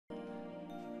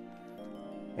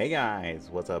Hey guys,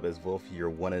 what's up? It's Volf, your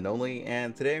one and only,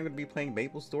 and today I'm going to be playing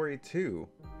Maplestory 2.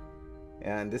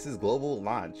 And this is global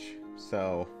launch.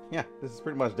 So, yeah, this is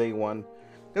pretty much day one.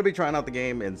 Gonna be trying out the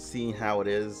game and seeing how it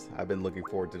is. I've been looking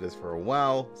forward to this for a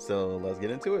while, so let's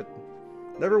get into it.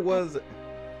 Never was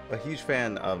a huge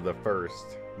fan of the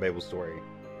first Maplestory.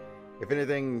 If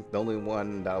anything, the only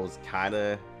one that I was kind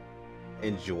of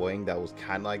enjoying that was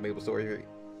kind of like Maplestory,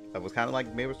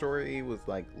 was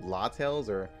like Law Tales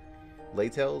or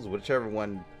Laytales, whichever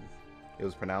one it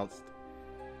was pronounced.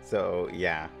 So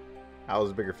yeah, I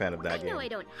was a bigger fan of that game. I know I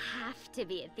don't have to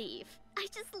be a thief. I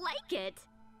just like it.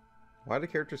 Why are the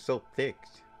characters so thick?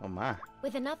 Oh my.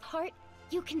 With enough heart,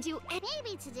 you can do any.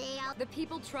 Maybe today I'll... The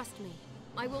people trust me.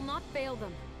 I will not fail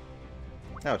them.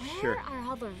 Oh, sure. Where are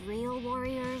all the real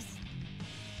warriors?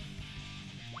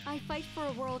 I fight for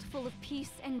a world full of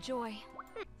peace and joy.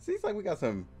 Seems like we got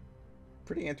some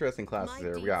pretty interesting classes My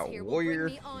there. We deeds got here will warrior,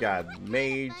 bring me honor. got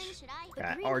mage, The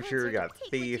got green archer, hoods are got to take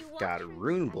what thief, you want. got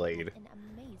rune blade, An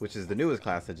amazing which is the newest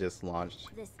class that just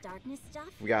launched. This darkness stuff.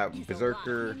 We got is a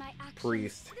berserker, lot. My actions-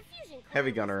 priest, the fusion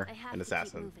heavy cores, gunner, I have and to keep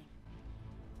assassin. moving.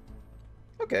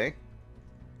 Okay,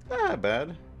 not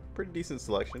bad. Pretty decent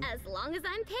selection. As long as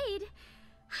I'm paid,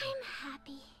 I'm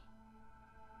happy.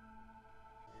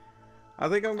 I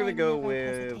think I'm gonna go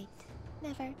with. Hesitate.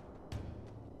 Never.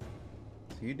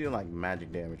 So you do like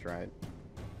magic damage, right?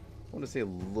 I want to see a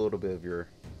little bit of your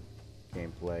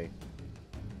gameplay.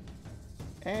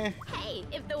 Hey,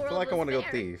 if the world like I was wanna go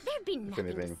fair, thief, there'd be if nothing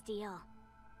to anything. steal.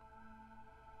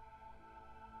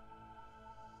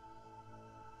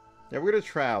 Yeah, we're gonna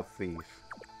try out thief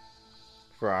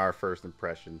for our first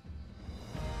impression.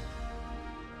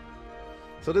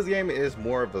 So this game is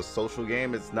more of a social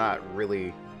game. It's not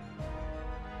really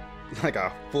like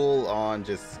a full-on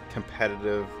just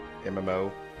competitive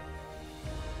MMO.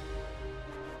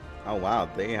 Oh wow,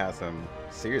 they have some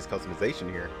serious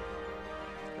customization here.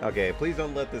 Okay, please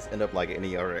don't let this end up like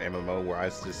any other MMO where I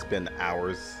just spend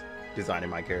hours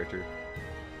designing my character.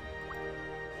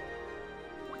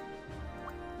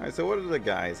 Alright, so what do the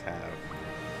guys have?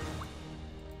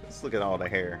 Let's look at all the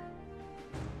hair.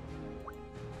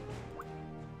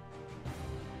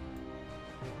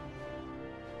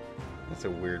 That's a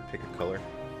weird pick of color.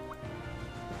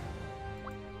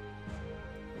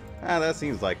 Ah, that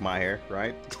seems like my hair,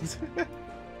 right? I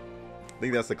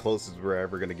think that's the closest we're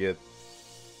ever gonna get.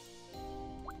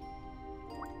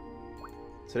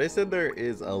 So they said there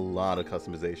is a lot of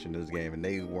customization in this game, and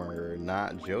they were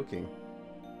not joking.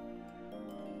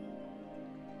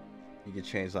 You can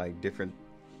change like different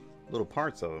little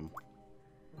parts of them.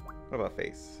 What about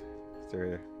face? Is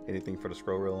there anything for the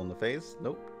scroll wheel on the face?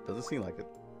 Nope, doesn't seem like it.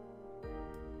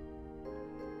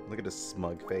 Look at this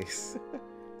smug face.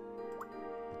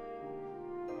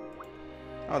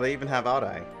 Oh, they even have Odd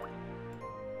Eye.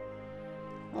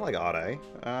 I like Odd Eye.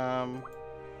 I'm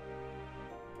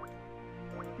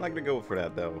not gonna go for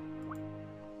that though.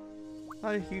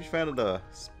 Not a huge fan of the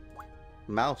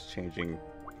mouth changing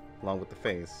along with the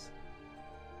face.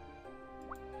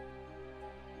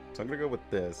 So I'm gonna go with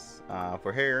this.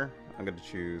 For hair, I'm gonna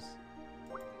choose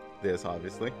this,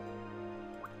 obviously.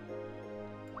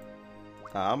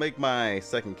 I'll make my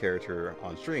second character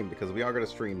on stream because we are gonna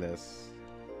stream this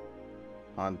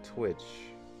on Twitch.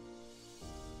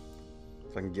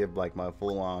 So I can give like my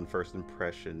full-on first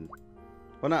impression.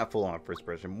 Well, not full-on first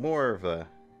impression, more of a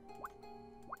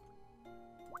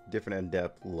different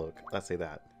in-depth look. Let's say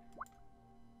that.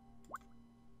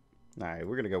 Alright,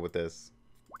 we're gonna go with this.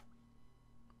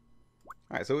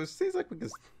 Alright, so it seems like we can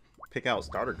pick out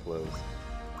starter clothes.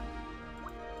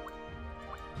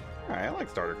 Alright, I like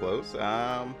starter clothes.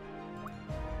 I'm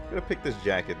gonna pick this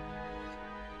jacket.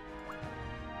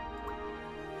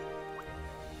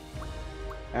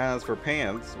 As for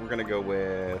pants, we're gonna go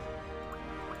with...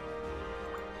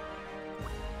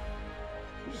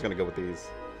 I'm just gonna go with these.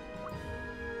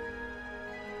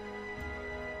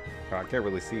 Oh, I can't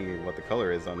really see what the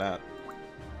color is on that.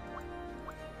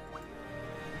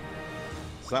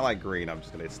 It's not like green, I'm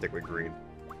just gonna stick with green.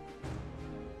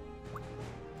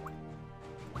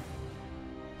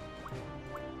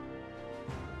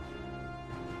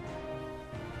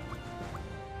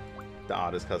 The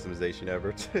oddest customization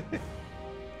ever.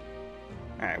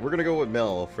 Alright, we're gonna go with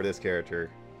male for this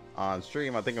character. On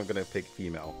stream, I think I'm gonna pick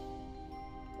female.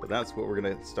 But that's what we're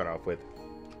gonna start off with.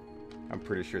 I'm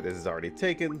pretty sure this is already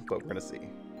taken, but we're gonna see.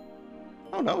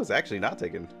 Oh no, it's actually not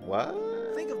taken. What?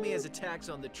 Think of me as a tax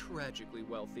on the tragically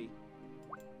wealthy.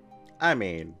 I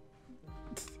mean...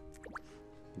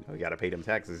 you gotta pay them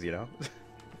taxes, you know?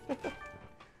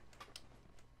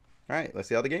 Alright, let's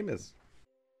see how the game is.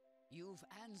 You've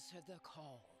answered the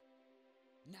call.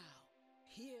 Now,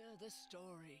 Hear the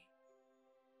story.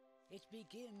 It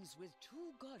begins with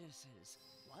two goddesses,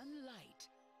 one light,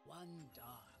 one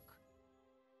dark.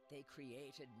 They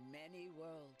created many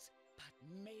worlds, but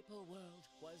Maple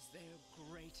World was their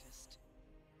greatest.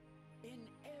 In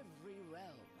every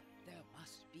realm, there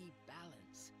must be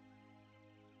balance.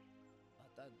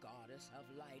 But the goddess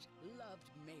of light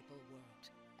loved Maple World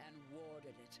and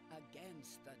warded it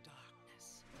against the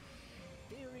darkness.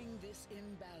 Fearing this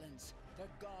imbalance, the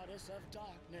goddess of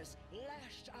darkness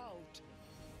lashed out.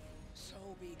 So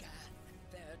began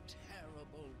their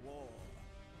terrible war.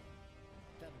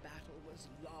 The battle was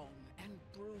long and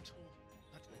brutal,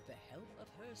 but with the help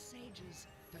of her sages,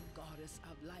 the goddess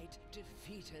of light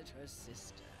defeated her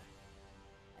sister.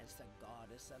 As the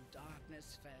goddess of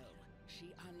darkness fell,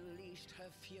 she unleashed her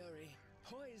fury,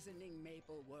 poisoning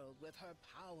Maple World with her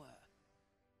power.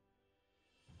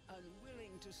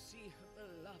 Unwilling to see her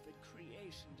beloved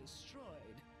creation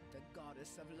destroyed, the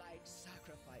goddess of light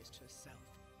sacrificed herself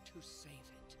to save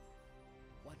it.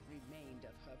 What remained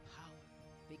of her power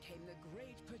became the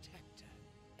great protector,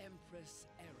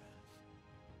 Empress Erev.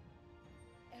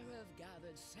 Erev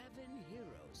gathered 7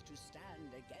 heroes to stand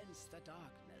against the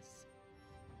darkness.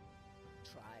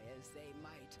 Try as they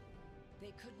might,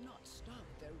 they could not stop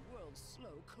their world's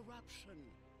slow corruption.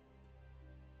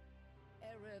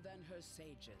 Erev and her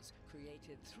sages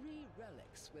created 3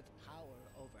 relics with power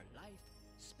over life,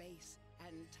 space,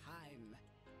 and time.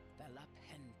 The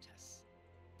Lapentus.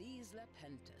 These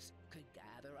Lapentus could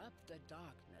gather up the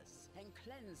darkness and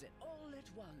cleanse it all at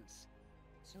once.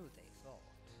 So they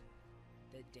thought.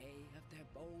 The day of their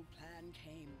bold plan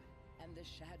came, and the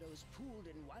shadows pooled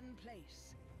in one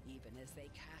place. Even as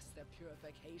they cast the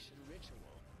purification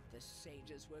ritual, the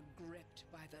sages were gripped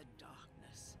by the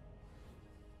darkness.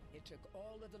 It took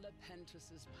all of the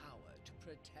Lapentus' power to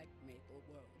protect Maple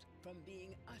World from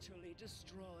being utterly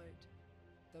destroyed.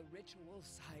 The ritual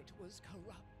site was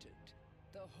corrupted,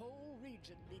 the whole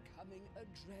region becoming a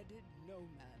dreaded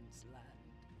no-man's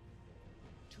land.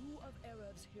 2 of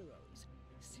Erev's heroes,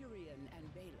 Syrian and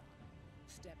Balon,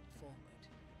 stepped forward.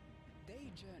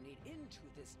 They journeyed into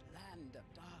this land of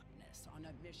darkness on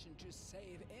a mission to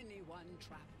save anyone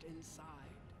trapped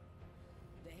inside.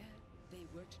 There, they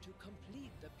worked to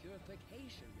complete the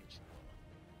purification ritual.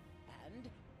 And,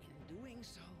 in doing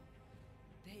so,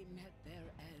 they met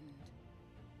their end.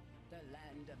 The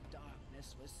land of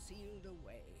darkness was sealed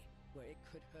away, where it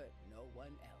could hurt no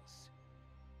one else.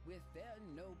 With their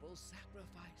noble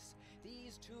sacrifice,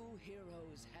 these 2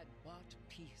 heroes had bought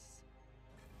peace.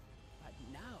 But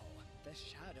now, the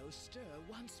shadows stir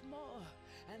once more,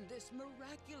 and this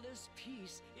miraculous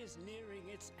peace is nearing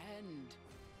its end.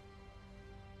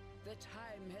 The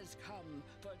time has come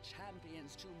for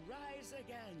champions to rise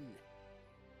again.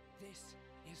 This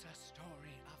is a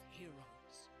story of heroes.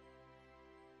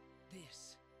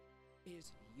 This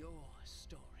is your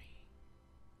story.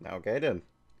 Okay then.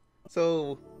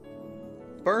 So,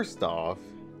 first off,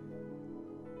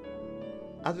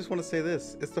 I just want to say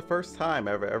this. It's the first time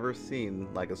I've ever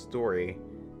seen like a story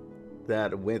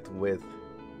that went with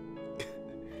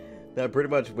that pretty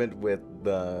much went with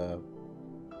the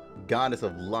goddess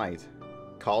of light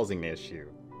causing the issue.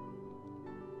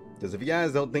 Because if you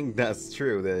guys don't think that's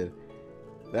true, then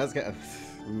that's kind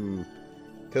of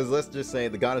because let's just say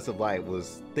the goddess of light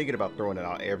was thinking about throwing it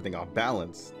out, everything off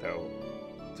balance, though.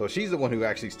 So she's the one who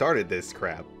actually started this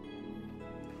crap.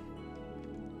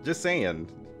 Just saying.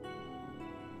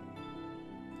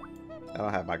 I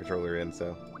don't have my controller in,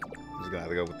 so I'm just gonna have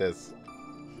to go with this.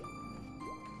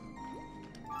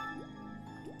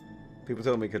 People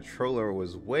told me controller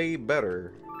was way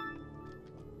better.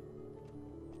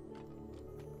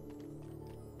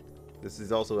 This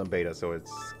is also in beta, so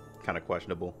it's kind of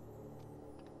questionable.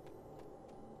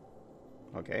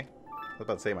 Okay. I was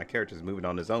about to say my character's moving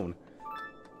on his own.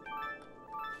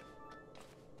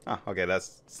 Ah, okay,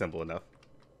 that's simple enough.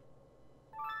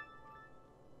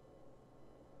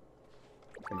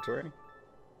 Inventory?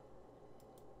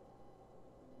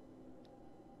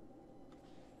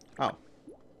 Oh.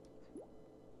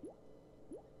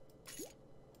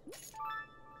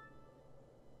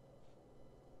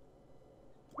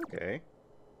 Okay.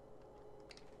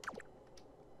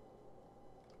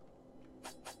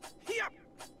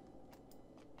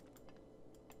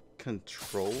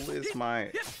 Control is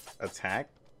my attack?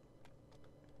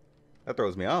 That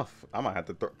throws me off. I might have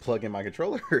to plug in my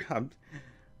controller. I'm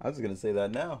just gonna say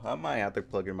that now. I might have to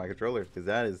plug in my controller because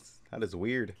that is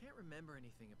weird. I can't remember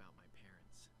anything about my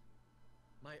parents.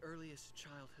 My earliest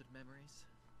childhood memories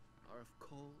are of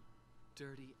cold,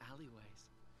 dirty alleyways.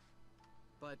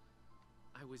 But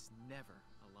I was never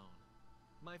alone.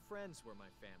 My friends were my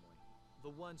family. the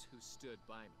ones who stood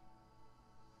by me.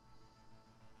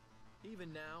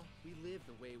 Even now, we live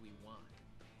the way we want.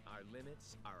 Our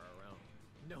limits are our own.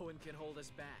 No one can hold us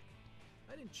back.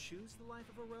 I didn't choose the life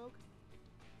of a rogue,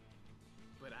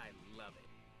 but I love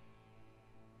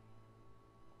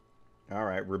it.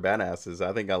 Alright, we're badasses.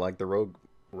 I think I like the rogue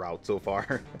route so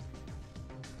far.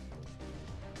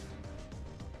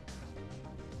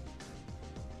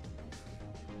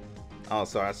 Oh,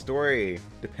 so our story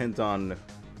depends on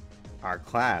our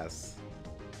class.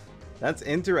 That's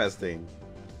interesting.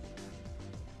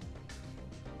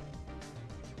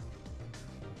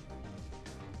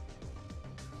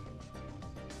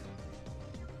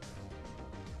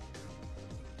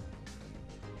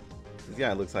 This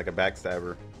guy looks like a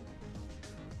backstabber.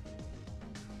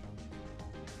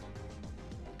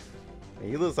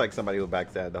 He looks like somebody who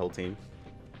backstabbed the whole team.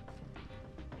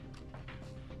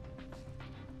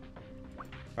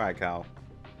 Alright, Kyle.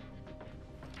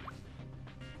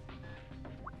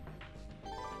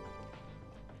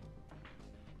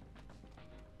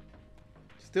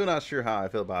 Still not sure how I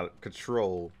feel about it.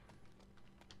 Control.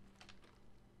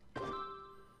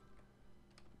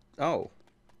 Oh.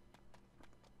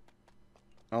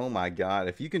 Oh my god.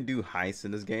 If you can do heists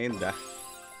in this game, that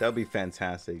would be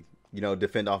fantastic. You know,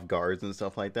 defend off guards and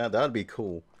stuff like that. That would be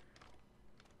cool.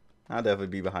 I'll definitely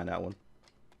be behind that one.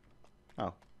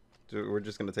 Oh. So we're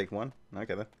just going to take one?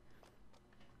 Okay then.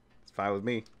 It's fine with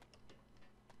me.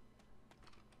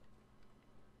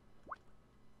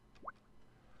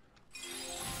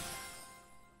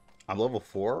 I'm level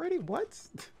 4 already? What?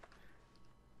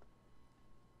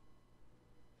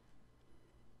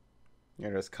 Yeah,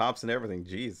 there's cops and everything.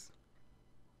 Jeez.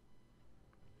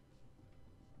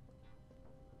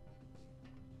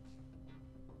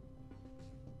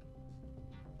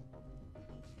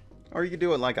 Or you could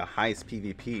do it like a heist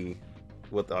PvP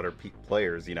with other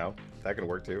players, you know? That could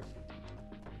work too.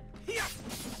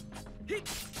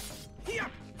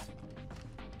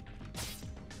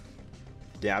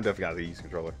 Yeah, I'm definitely gonna use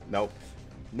controller. Nope.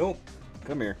 Nope.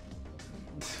 Come here.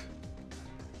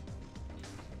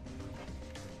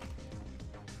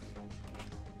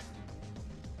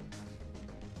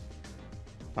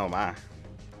 Oh my. I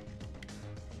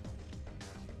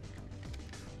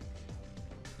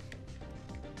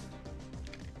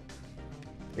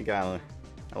think I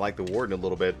like the warden a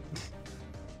little bit.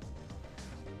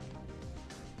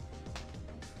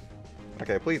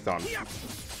 Okay, please don't.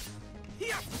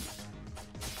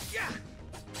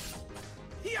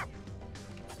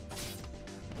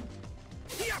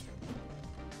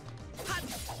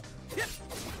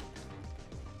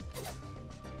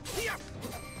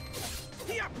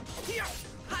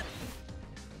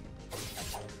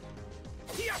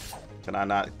 Can I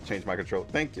not change my control?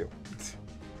 Thank you.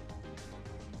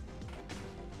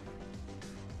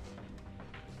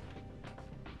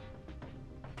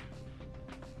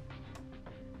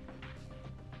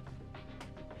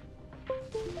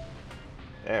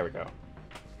 There we go.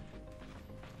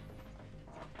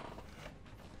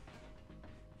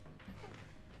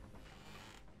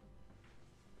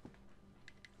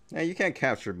 Now you can't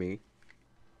capture me.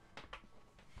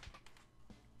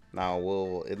 Now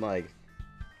will it like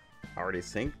already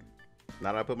sync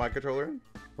now that I put my controller in?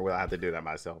 Or will I have to do that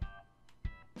myself?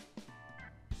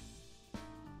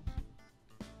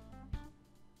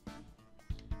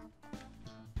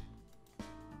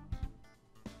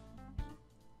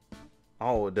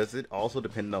 Oh, does it also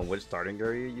depend on which starting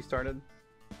area you started?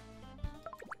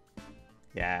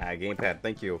 Yeah, gamepad,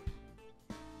 thank you.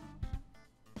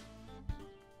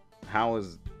 How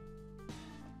is...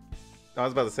 I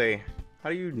was about to say, how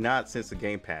do you not sense the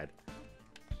gamepad?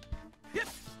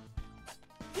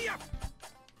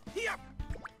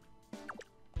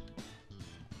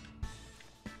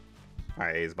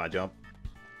 Alright, is my jump.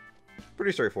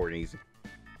 Pretty straightforward and easy.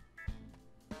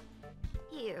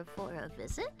 Here for a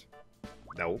visit?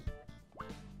 No.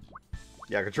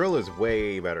 Yeah, controller is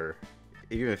way better.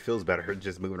 It even feels better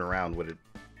just moving around with it.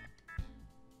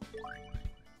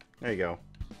 There you go.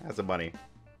 That's a bunny.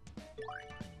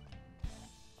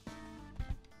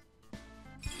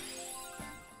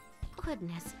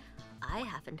 Goodness, I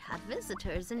haven't had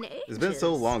visitors in ages. It's been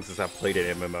so long since I've played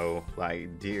an MMO.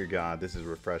 Like, dear God, this is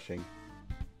refreshing.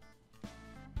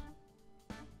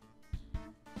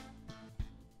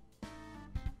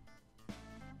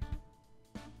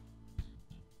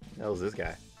 The hell's this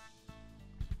guy?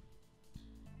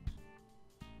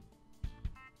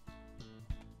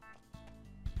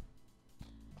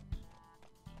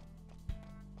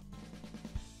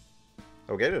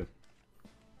 Okay then.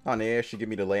 Oh, and they actually give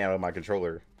me the layout of my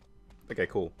controller. Okay,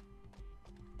 cool.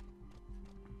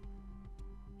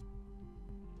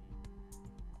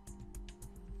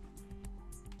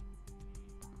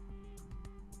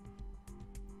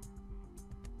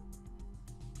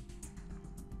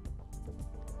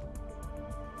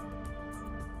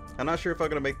 I'm not sure if I'm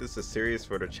gonna make this a series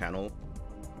for the channel.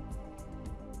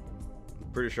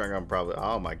 Pretty sure I'm gonna probably.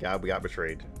 Oh my god, we got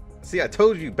betrayed. See, I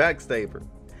told you, backstabber.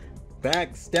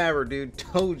 Backstabber, dude.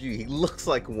 Told you, he looks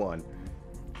like one.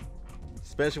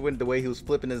 Especially with the way he was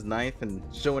flipping his knife and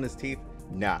showing his teeth.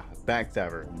 Nah,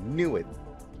 backstabber. Knew it.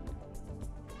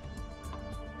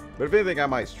 But if anything, I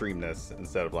might stream this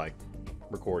instead of like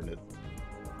recording it.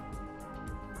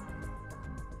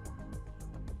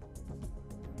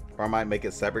 Or I might make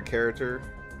a separate character.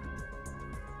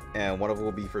 And one of them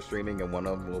will be for streaming and one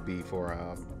of them will be for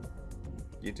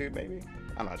YouTube maybe?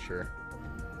 I'm not sure.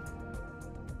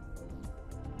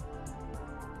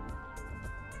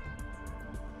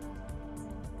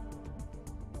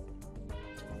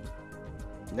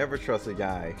 Never trust a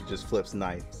guy who just flips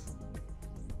knives.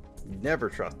 Never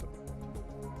trust him.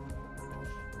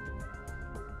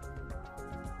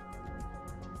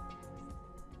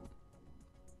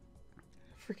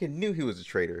 Freaking knew he was a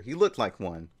traitor. He looked like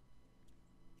one.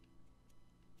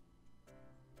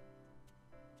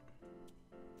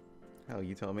 Hell,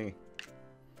 you tell me.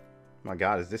 My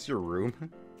god, is this your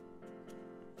room?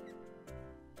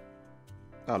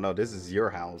 Oh no, this is your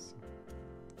house.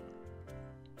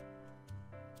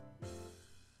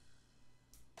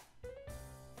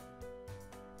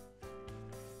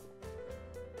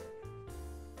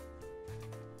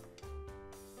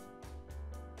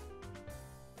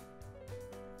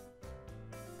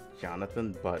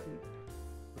 Jonathan Button.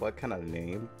 What kind of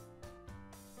name?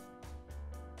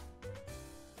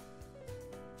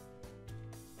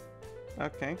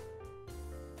 Okay.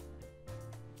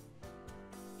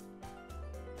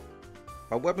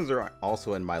 My weapons are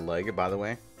also in my leg, by the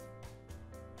way.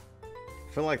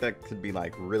 I feel like that could be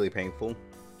like really painful.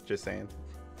 Just saying.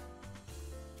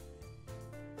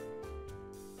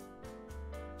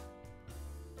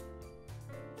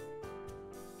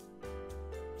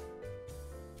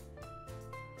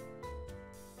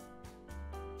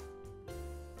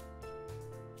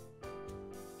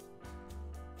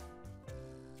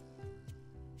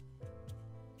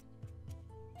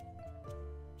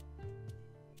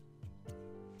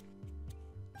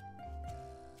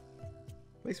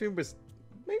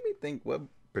 Made me think what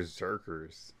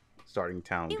berserkers starting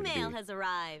town New could mail be. has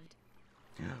arrived.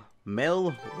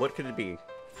 Mail? What could it be?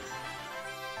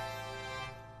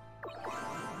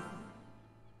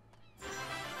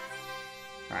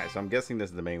 Alright, so I'm guessing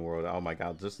this is the main world. Oh my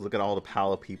god, just look at all the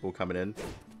pile of people coming in.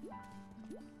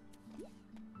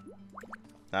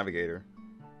 Navigator.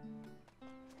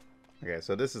 Okay,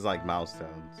 so this is like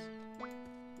milestones.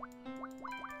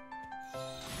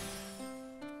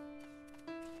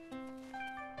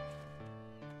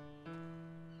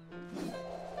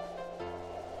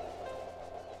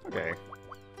 Okay.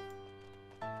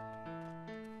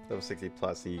 Level 60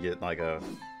 plus and you get like a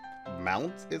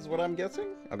mount is what I'm guessing?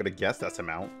 I'm gonna guess that's a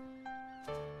mount.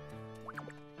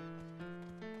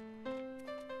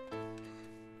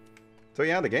 So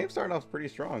yeah, the game started off pretty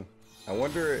strong. I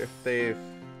wonder if they've...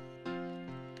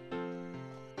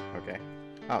 Okay.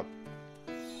 Oh.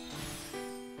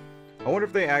 I wonder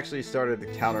if they actually started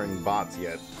countering bots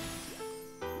yet.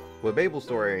 With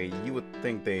Maplestory, you would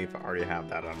think they've already have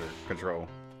that under control.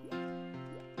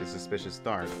 A suspicious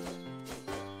start.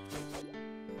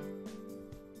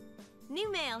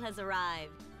 New mail has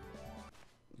arrived.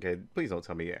 Okay, please don't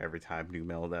tell me every time new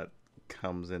mail that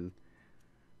comes in.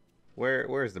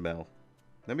 Where's the mail?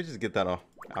 Let me just get that off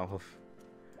of.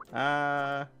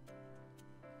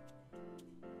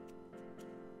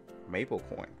 Maple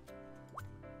coin.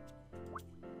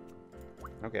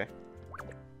 Okay.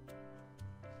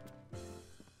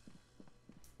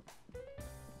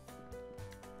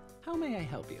 How may I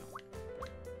help you?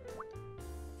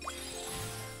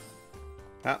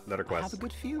 Ah, another I quest. have a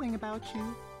good feeling about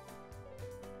you.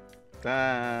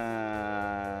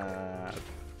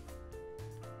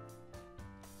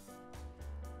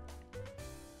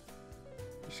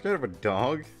 You're scared of a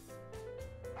dog?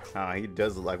 Ah, he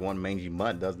does look like one mangy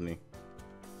mutt, doesn't he?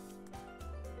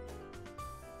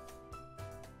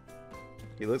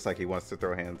 He looks like he wants to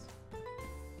throw hands.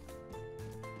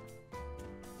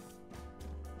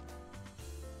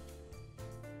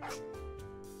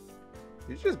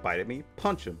 Did you just bite at me?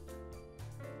 Punch him.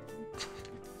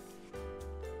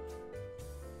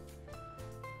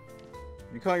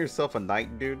 You call yourself a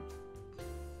knight, dude?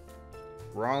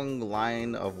 Wrong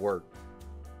line of work.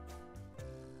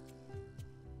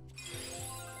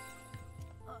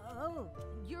 Oh,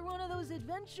 you're one of those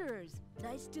adventurers.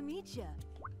 Nice to meet you.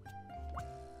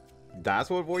 That's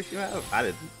what voice you have?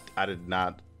 I did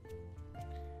not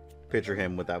picture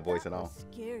him with that voice at all.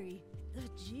 Scary. Oh,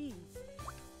 jeez.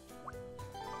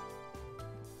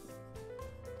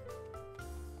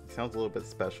 sounds a little bit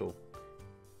special.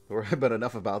 But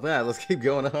enough about that. Let's keep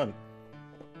going on.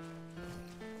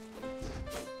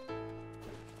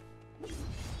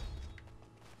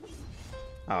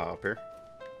 Oh, up here.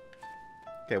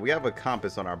 Okay, we have a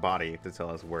compass on our body to tell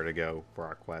us where to go for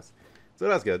our quest. So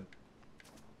that's good.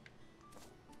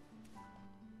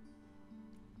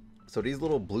 So these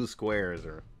little blue squares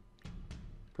are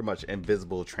pretty much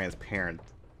invisible, transparent.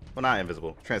 Well, not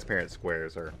invisible. Transparent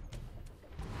squares are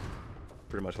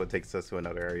pretty much what takes us to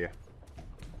another area.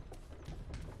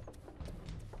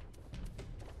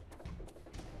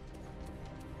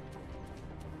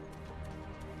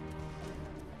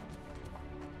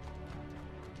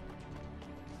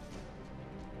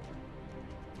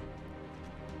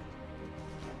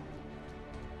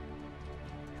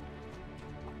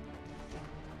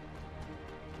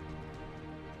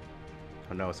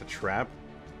 Oh no, it's a trap.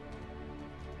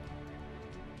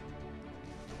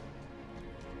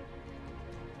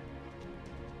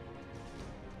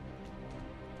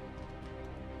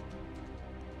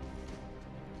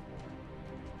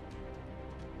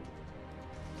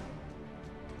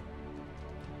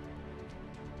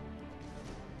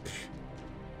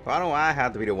 Why don't I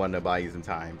have to be the one to buy you some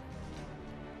time?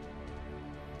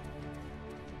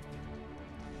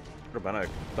 What about a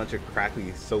bunch of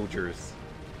crappy soldiers?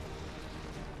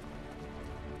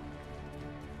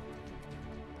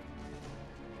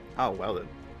 Oh, well then.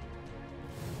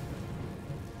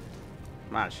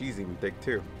 Man, she's even thick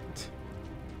too.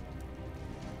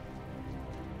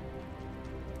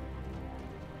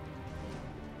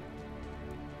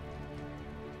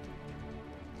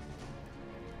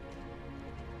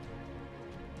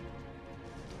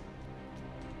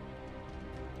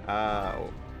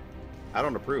 I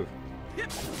don't approve.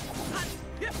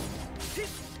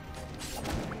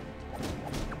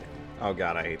 Oh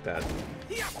god, I hate that.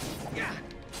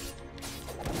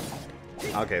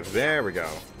 Okay, there we go.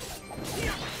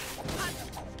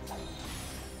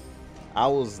 I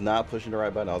was not pushing the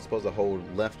right button. I was supposed to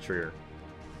hold left trigger.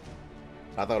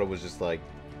 I thought it was just like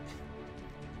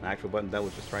an actual button that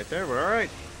was just right there, but alright.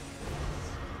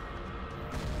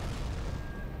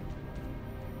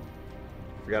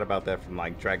 Forgot about that from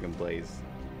like Dragon Blaze.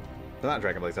 Not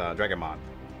Dragon Blaze, Dragonmon.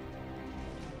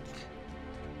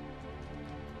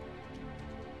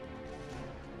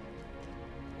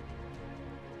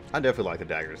 I definitely like the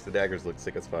daggers. The daggers look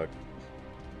sick as fuck.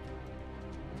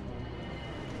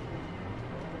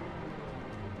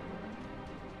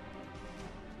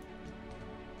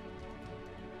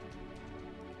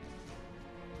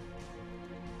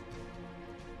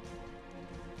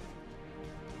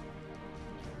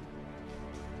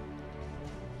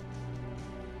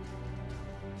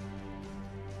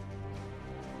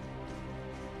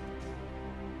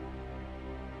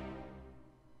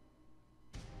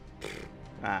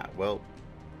 Ah, well.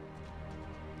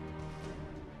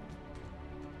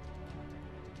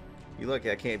 You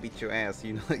lucky I can't beat your ass.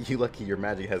 You know, you lucky your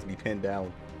magic has me pinned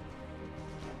down.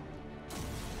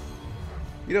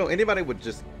 You know, anybody would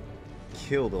just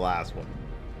kill the last one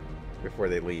before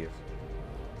they leave.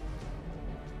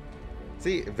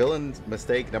 See, villain's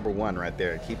mistake number one right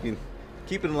there. Keeping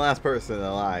the last person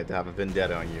alive to have a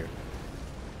vendetta on you.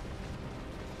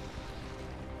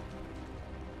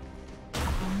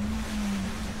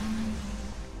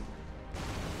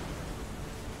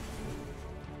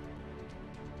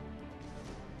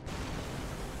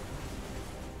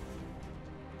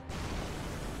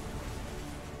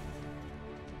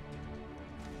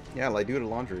 Yeah, like do the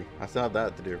laundry. I still have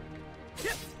that to do.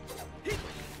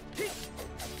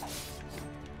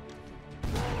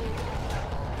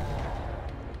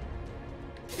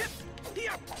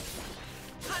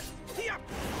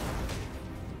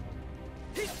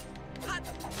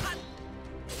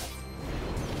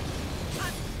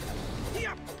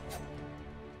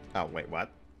 Oh, wait,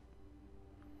 what?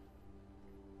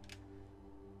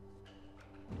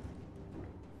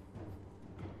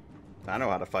 I know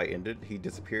how the fight ended. He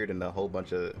disappeared in a whole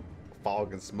bunch of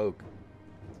fog and smoke.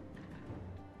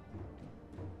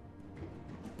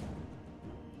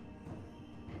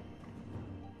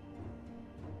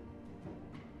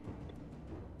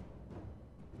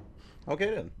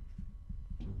 Okay then.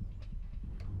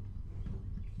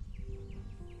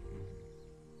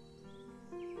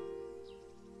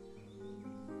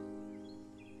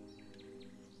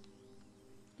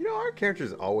 You know, our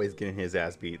character's always getting his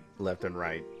ass beat left and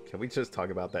right. Can we just talk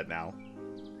about that now?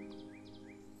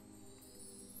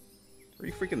 Or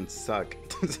you freaking suck.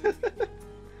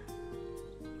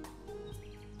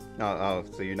 Oh,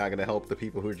 so you're not gonna help the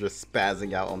people who are just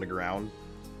spazzing out on the ground?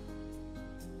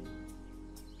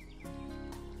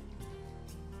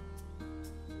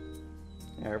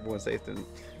 Yeah, everyone's safe then.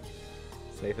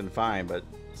 Safe and fine, but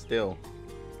still.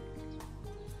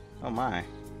 Oh my.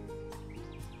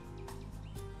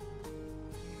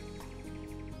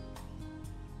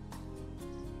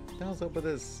 What the hell's up with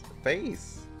his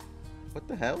face? What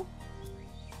the hell?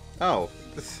 Oh,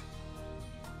 this.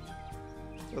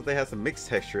 Well, they had some mixed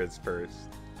textures first.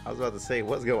 I was about to say,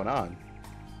 what's going on?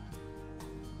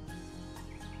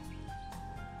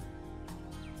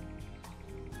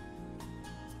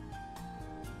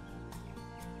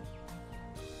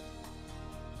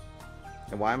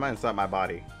 And why am I inside my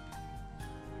body?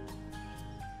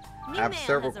 New I have mail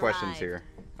several has questions arrived. here.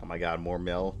 Oh my god, more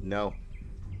mail? No.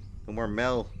 No more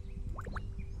mail.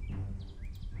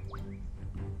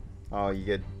 Oh, you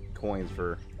get coins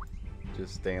for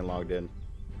just staying logged in.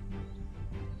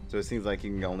 So it seems like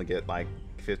you can only get like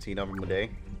 15 of them a day.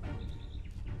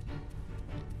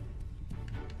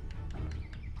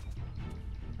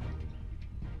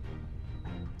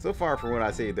 So far from what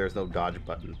I see, there's no dodge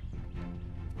button.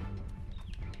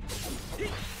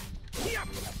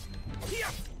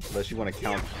 Unless you want to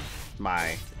count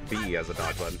my B as a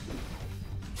dodge button.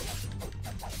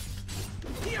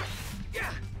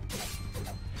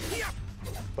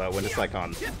 But when it's like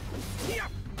on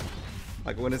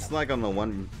the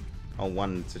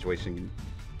one-on-one situation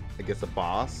against a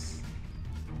boss,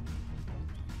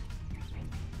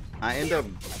 I end up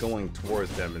going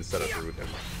towards them instead of through them.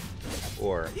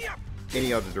 Or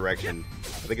any other direction.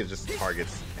 I think it just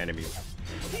targets enemies.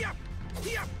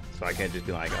 So I can't just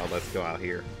be like, oh, let's go out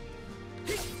here.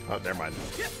 Oh, never mind.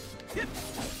 At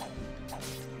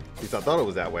least I thought it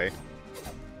was that way.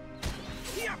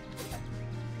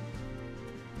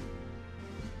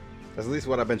 That's at least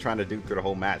what I've been trying to do through the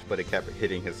whole match, but it kept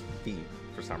hitting his feet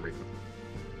for some reason.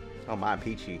 Oh my,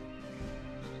 Peachy.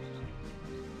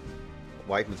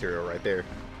 Wife material right there.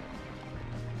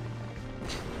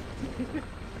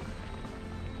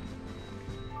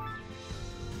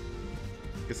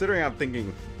 Considering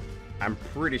I'm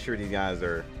pretty sure these guys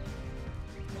are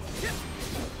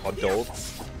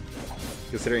adults.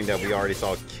 Considering that we already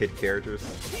saw kid characters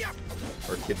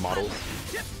or kid models.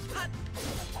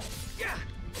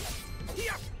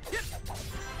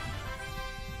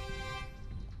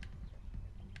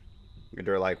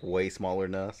 They're like way smaller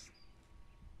than us.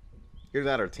 Here's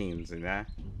at our teams, and that.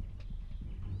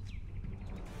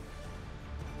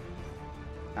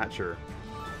 Not sure.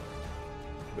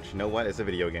 But you know what? It's a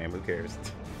video game. Who cares?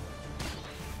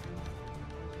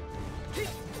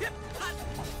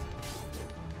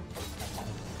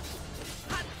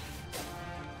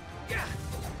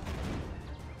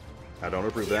 I don't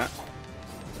approve that.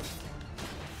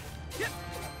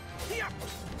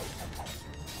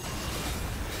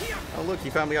 Oh look, he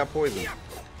finally got poisoned.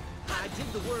 I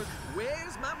did the work.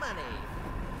 Where's my money?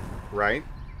 Right?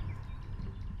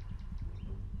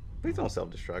 Please don't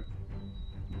self-destruct.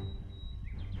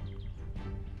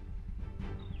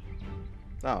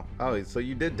 Oh, so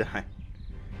you did die.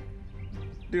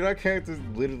 Dude, our character's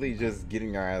literally just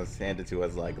getting our ass handed to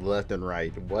us like left and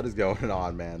right. What is going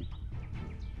on, man?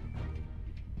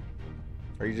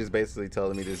 Are you just basically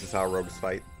telling me this is how rogues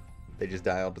fight? They just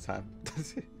die all the time?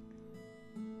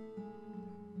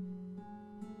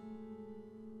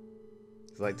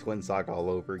 It's like Twin Sock all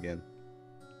over again.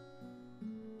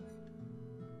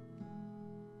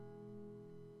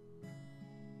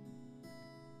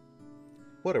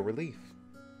 What a relief.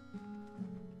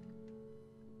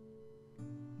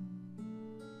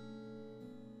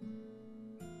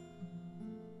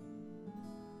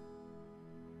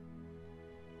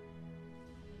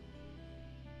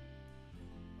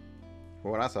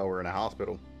 From what I saw, we're in a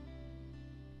hospital.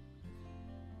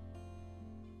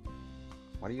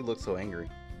 Why do you look so angry?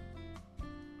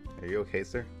 Are you okay,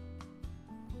 sir?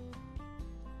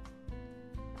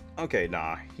 Okay,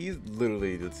 nah. He's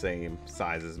literally the same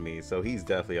size as me, so he's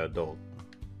definitely an adult.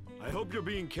 I hope you're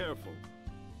being careful.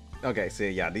 Okay, so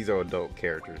yeah, these are adult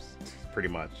characters, pretty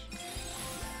much.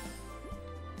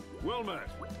 Well met.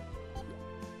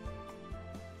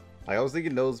 I was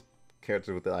thinking those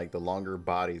characters with like the longer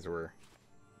bodies were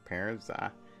parents.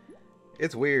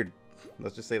 It's weird.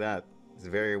 Let's just say that. It's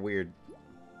very weird.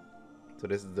 So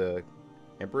this is the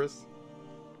Empress?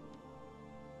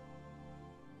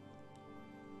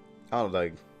 Oh,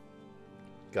 like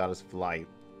Goddess of Light.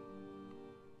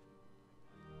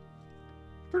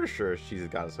 Pretty sure she's a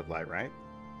Goddess of Light, right?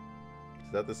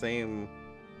 Is that the same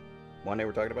one they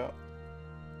were talking about?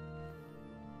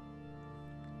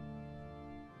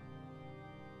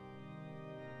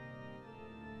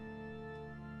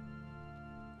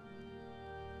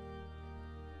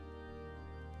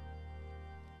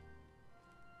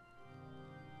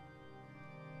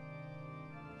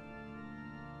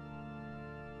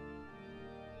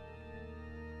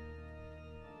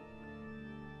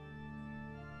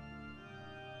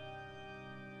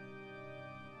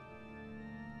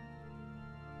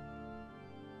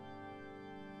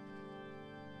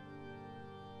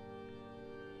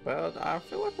 But I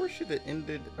feel like we should have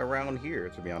ended around here,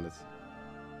 to be honest.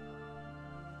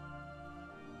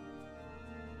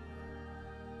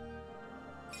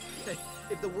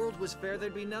 If the world was fair,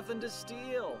 there'd be nothing to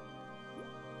steal.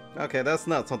 Okay, that's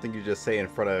not something you just say in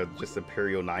front of just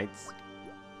Imperial Knights.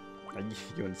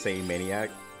 You insane maniac.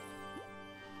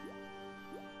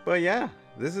 But yeah,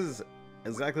 this is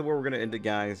exactly where we're going to end it,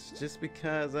 guys. Just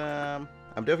because I'm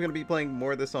definitely going to be playing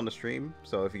more of this on the stream.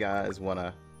 So if you guys want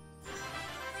to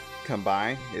come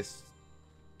by, it's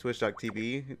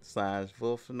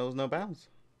twitch.tv/Volf knows no bounds.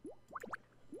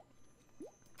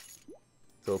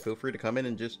 So feel free to come in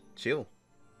and just chill.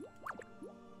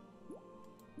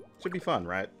 Should be fun,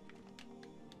 right?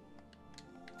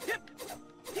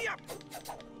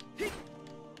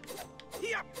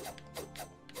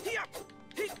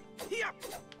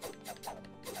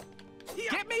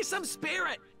 Get me some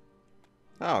spirit!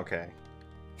 Oh, okay.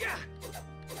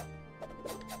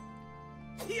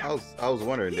 I was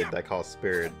wondering, did that call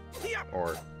spirit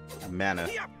or mana?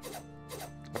 I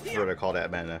prefer to call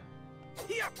that mana.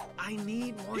 I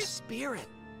need more spirit.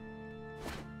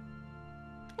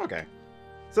 Okay.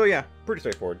 So yeah, pretty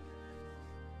straightforward.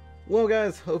 Well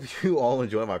guys, hope you all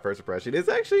enjoyed my first impression. It's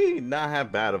actually not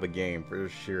half bad of a game for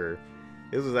sure.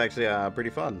 This was actually pretty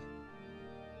fun.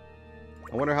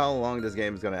 I wonder how long this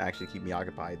game is going to actually keep me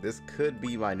occupied. This could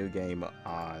be my new game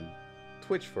on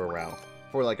Twitch for a while.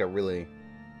 For like a really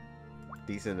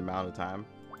decent amount of time.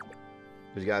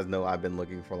 As you guys know, I've been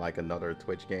looking for like another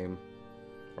Twitch game.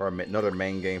 Or another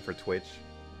main game for Twitch.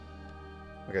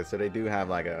 Okay, so they do have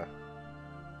like a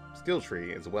skill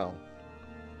tree as well.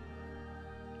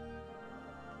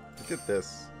 Look at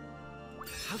this.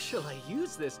 How shall I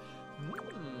use this?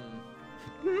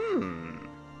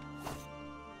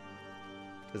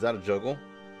 Is that a juggle?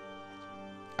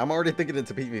 I'm already thinking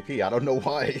into PvP. I don't know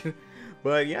why.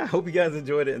 But yeah, I hope you guys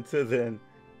enjoyed it. Until then,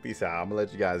 peace out. I'm gonna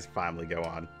let you guys finally go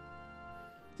on.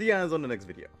 See you guys on the next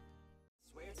video.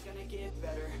 Swear it's gonna get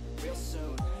better real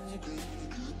soon.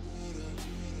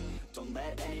 Don't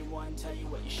let anyone tell you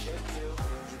what you should do.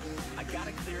 I got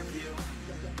a clear view.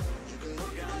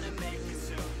 We're gonna make it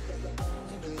soon.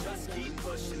 Just keep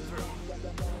pushing through.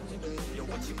 You're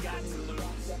what you got to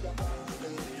lose.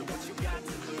 You're what you got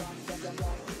to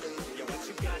lose.